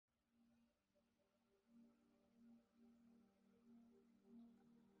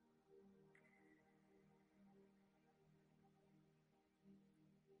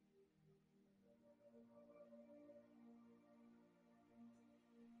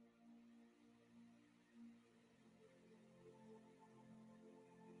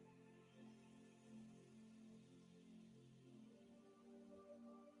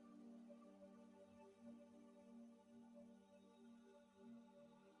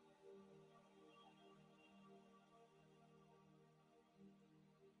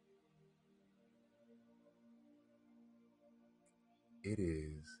It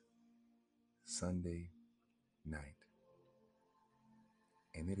is Sunday night,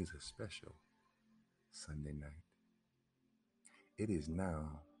 and it is a special Sunday night. It is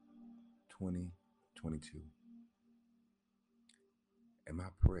now 2022, and my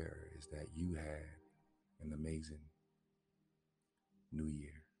prayer is that you had an amazing new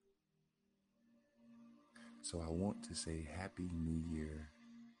year. So I want to say Happy New Year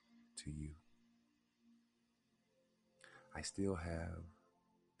to you. I still have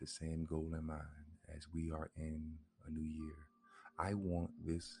the same goal in mind as we are in a new year. I want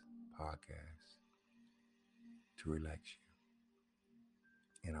this podcast to relax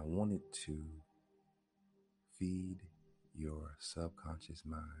you, and I want it to feed your subconscious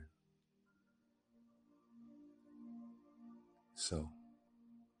mind. So,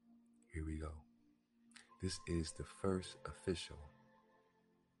 here we go. This is the first official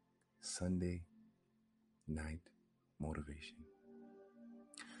Sunday night motivation.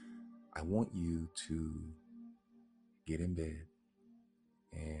 I want you to get in bed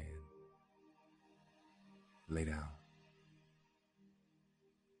and lay down.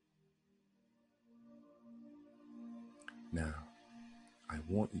 Now, I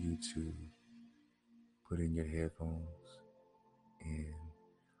want you to put in your headphones and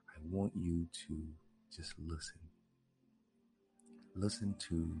I want you to just listen. Listen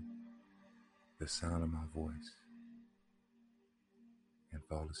to the sound of my voice and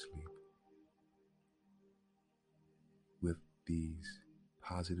fall asleep with these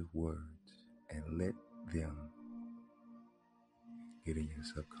positive words and let them get in your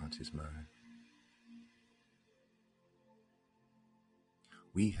subconscious mind.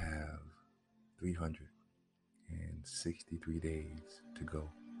 We have 363 days to go.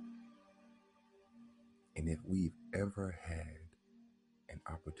 And if we've ever had an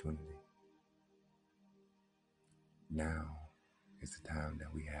opportunity, now is the time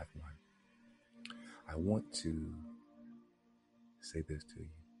that we have one. I want to say this to you.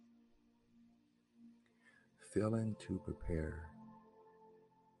 Failing to prepare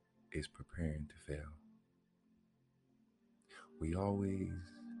is preparing to fail. We always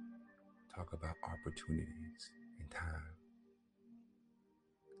talk about opportunities and time.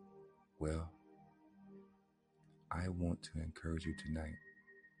 Well, I want to encourage you tonight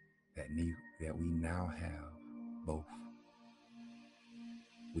that we now have both.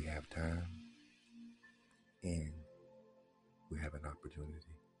 We have time and we have an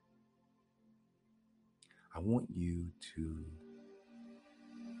opportunity. I want you to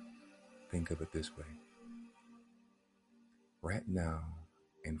think of it this way. Right now,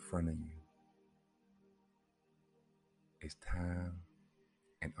 in front of you, is time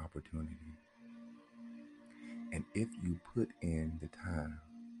and opportunity. And if you put in the time,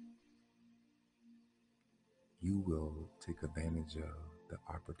 you will take advantage of the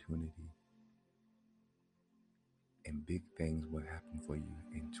opportunity and big things will happen for you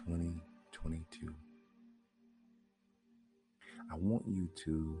in 2022. I want you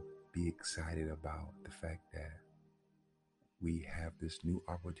to be excited about the fact that we have this new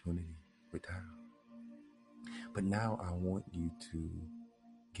opportunity with time. But now I want you to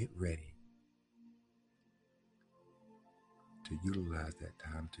get ready to utilize that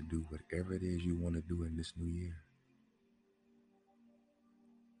time to do whatever it is you want to do in this new year.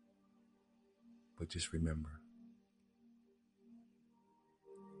 But just remember,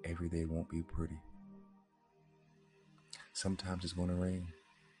 every day won't be pretty. Sometimes it's going to rain.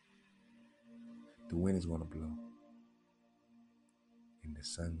 The wind is going to blow. And the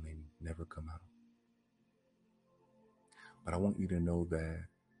sun may never come out. But I want you to know that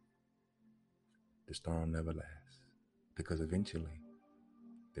the storm never lasts. Because eventually,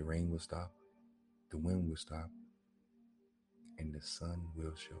 the rain will stop, the wind will stop, and the sun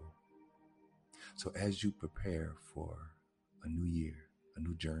will show. So as you prepare for a new year, a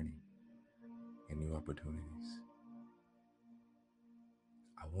new journey, and new opportunities,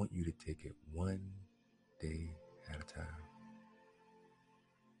 I want you to take it one day at a time.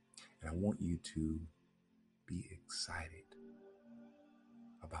 And I want you to be excited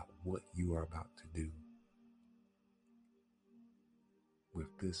about what you are about to do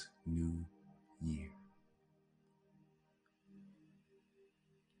with this new year.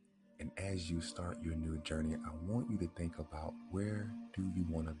 And as you start your new journey, I want you to think about where do you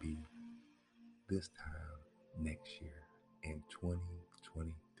want to be this time next year in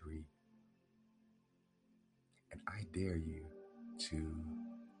 2023. And I dare you to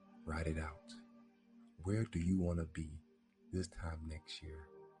write it out. Where do you want to be this time next year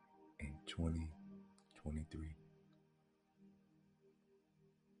in 2023?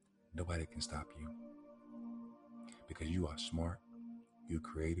 Nobody can stop you because you are smart, You're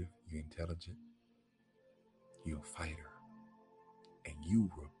creative, you're intelligent, you're a fighter, and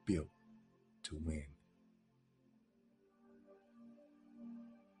you were built to win.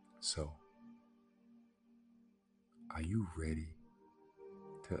 So, are you ready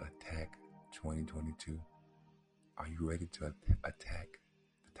to attack 2022? Are you ready to attack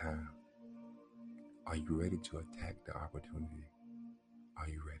the time? Are you ready to attack the opportunity? Are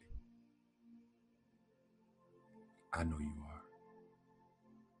you ready? I know you are.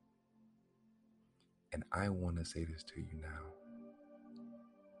 And I want to say this to you now.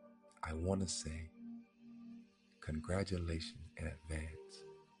 I want to say congratulations in advance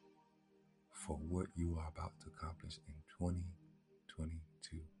for what you are about to accomplish in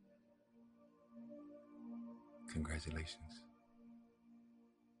 2022. Congratulations.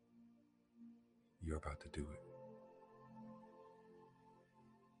 You're about to do it.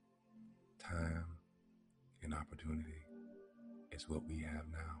 Time and opportunity is what we have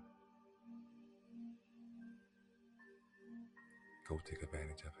now. Go take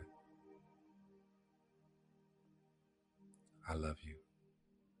advantage of it. I love you.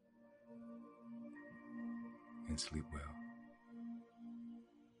 And sleep well.